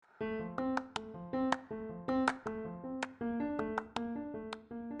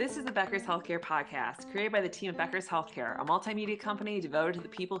This is the Becker's Healthcare Podcast, created by the team at Becker's Healthcare, a multimedia company devoted to the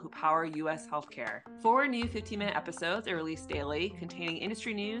people who power U.S. healthcare. 4 new 15-minute episodes are released daily, containing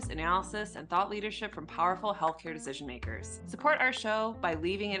industry news, analysis, and thought leadership from powerful healthcare decision makers. Support our show by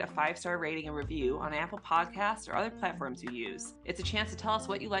leaving it a 5-star rating and review on Apple Podcasts or other platforms you use. It's a chance to tell us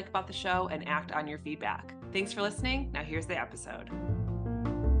what you like about the show and act on your feedback. Thanks for listening. Now here's the episode.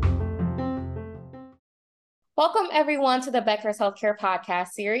 Welcome, everyone, to the Becker's Healthcare podcast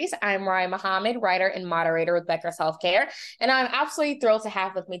series. I'm Ryan Muhammad, writer and moderator with Becker's Healthcare, and I'm absolutely thrilled to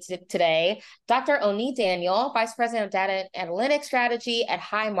have with me today Dr. Onyi Daniel, Vice President of Data and Analytics Strategy at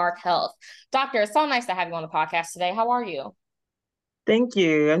Highmark Health. Doctor, it's so nice to have you on the podcast today. How are you? Thank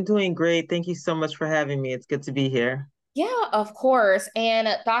you. I'm doing great. Thank you so much for having me. It's good to be here. Yeah, of course. And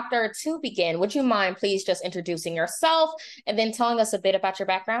Doctor, to begin, would you mind please just introducing yourself and then telling us a bit about your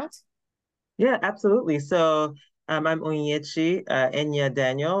background? Yeah, absolutely. So I'm Onyinyechi, Enya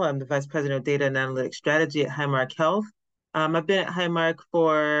Daniel. I'm the Vice President of Data and Analytics Strategy at Highmark Health. I've been at Highmark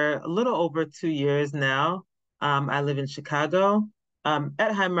for a little over 2 years now. I live in Chicago. At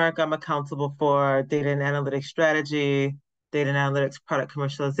Highmark, I'm accountable for data and analytics strategy, data and analytics product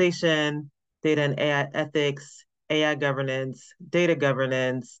commercialization, data and AI ethics, AI governance, data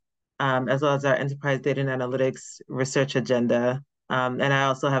governance, as well as our enterprise data and analytics research agenda. And I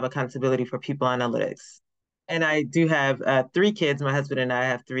also have accountability for people analytics. And I do have 3 kids. My husband and I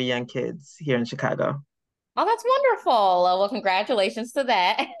have 3 young kids here in Chicago. Oh, that's wonderful. Well, congratulations to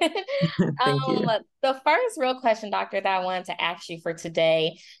that. Thank you. The first real question, Doctor, that I wanted to ask you for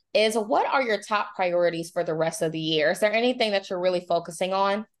today is, what are your top priorities for the rest of the year? Is there anything that you're really focusing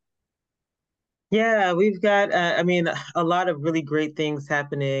on? Yeah, we've got, a lot of really great things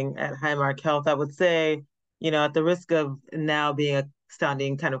happening at Highmark Health. I would say, at the risk of now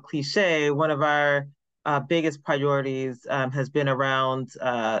sounding kind of cliche, one of our biggest priorities has been around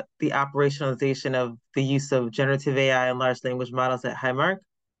the operationalization of the use of generative AI and large language models at Highmark.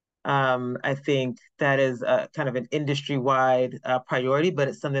 I think that is kind of an industry-wide priority, but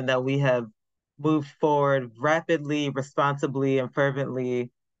it's something that we have moved forward rapidly, responsibly, and fervently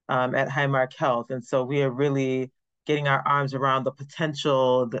at Highmark Health. And so we are really getting our arms around the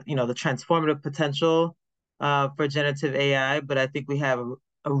potential, the transformative potential for generative AI. But I think we have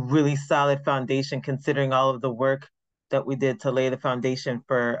a really solid foundation considering all of the work that we did to lay the foundation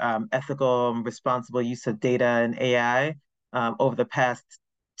for ethical and responsible use of data and AI over the past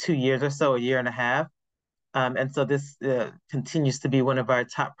 2 years or so, a year and a half. And so this continues to be one of our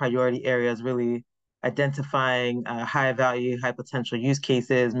top priority areas, really identifying high value, high potential use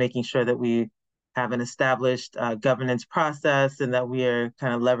cases, making sure that we have an established governance process and that we are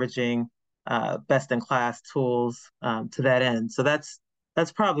kind of leveraging best in class tools to that end. So that's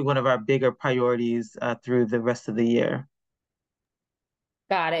probably one of our bigger priorities through the rest of the year.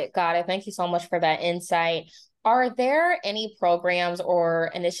 Got it. Thank you so much for that insight. Are there any programs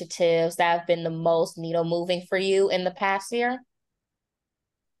or initiatives that have been the most needle moving for you in the past year?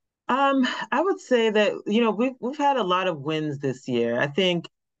 I would say that, we've had a lot of wins this year. I think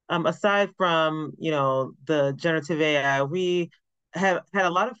aside from, the generative AI, we have had a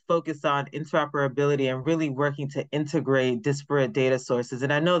lot of focus on interoperability and really working to integrate disparate data sources.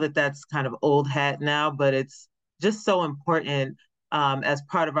 And I know that that's kind of old hat now, but it's just so important as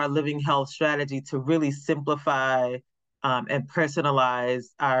part of our living health strategy to really simplify and personalize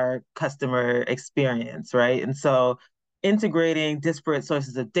our customer experience, right? And so integrating disparate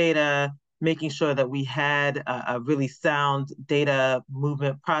sources of data, making sure that we had a really sound data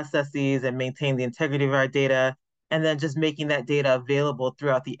movement processes and maintain the integrity of our data, and then just making that data available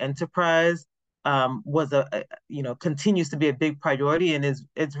throughout the enterprise was continues to be a big priority, and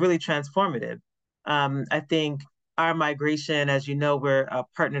it's really transformative. I think our migration, as you know, we're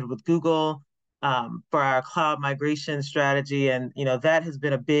partnered with Google for our cloud migration strategy, and that has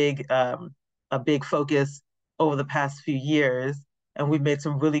been a big focus over the past few years, and we've made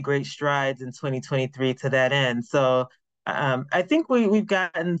some really great strides in 2023 to that end. So I think we've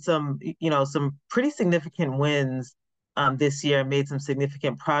gotten some pretty significant wins this year, made some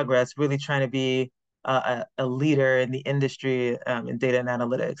significant progress, really trying to be a leader in the industry in data and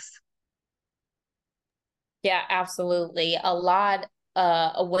analytics. Yeah, absolutely. A lot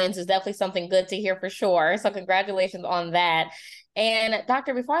of wins is definitely something good to hear for sure. So congratulations on that. And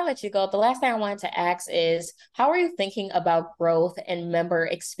Doctor, before I let you go, the last thing I wanted to ask is, how are you thinking about growth and member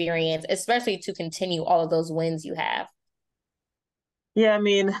experience, especially to continue all of those wins you have? Yeah,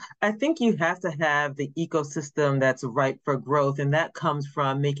 I think you have to have the ecosystem that's ripe for growth. And that comes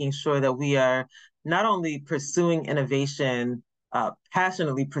from making sure that we are not only pursuing innovation,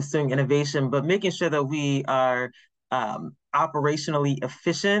 passionately pursuing innovation, but making sure that we are operationally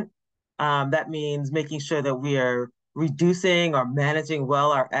efficient. That means making sure that we are reducing or managing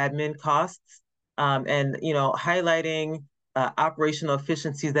well our admin costs, and highlighting operational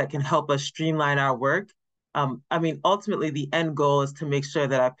efficiencies that can help us streamline our work. Ultimately, the end goal is to make sure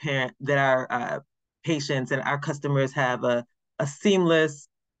that our patients and our customers have a seamless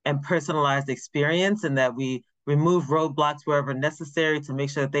and personalized experience, and that we remove roadblocks wherever necessary to make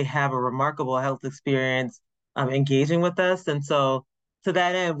sure that they have a remarkable health experience engaging with us. And so to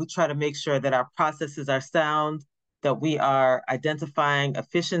that end, we try to make sure that our processes are sound, that we are identifying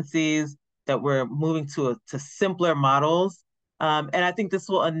efficiencies, that we're moving to simpler models. And I think this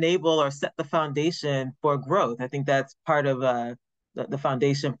will enable or set the foundation for growth. I think that's part of the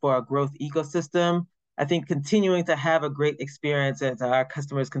foundation for a growth ecosystem. I think continuing to have a great experience as our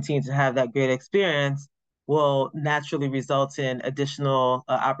customers continue to have that great experience will naturally result in additional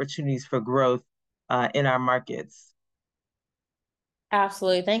opportunities for growth in our markets.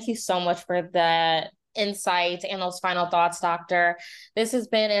 Absolutely. Thank you so much for that insight and those final thoughts, Doctor. This has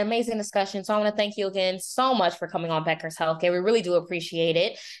been an amazing discussion. So I want to thank you again so much for coming on Becker's Healthcare. We really do appreciate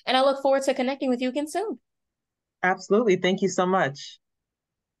it. And I look forward to connecting with you again soon. Absolutely. Thank you so much.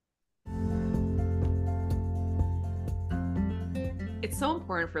 It's so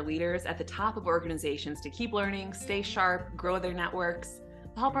important for leaders at the top of organizations to keep learning, stay sharp, grow their networks.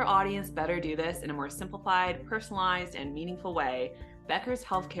 To help our audience better do this in a more simplified, personalized, and meaningful way, Becker's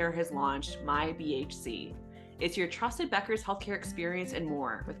Healthcare has launched My BHC. It's your trusted Becker's Healthcare experience and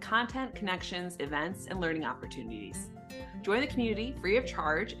more, with content, connections, events, and learning opportunities. Join the community free of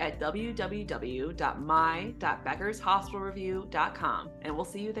charge at www.my.beckershospitalreview.com, and we'll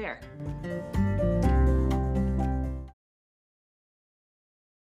see you there.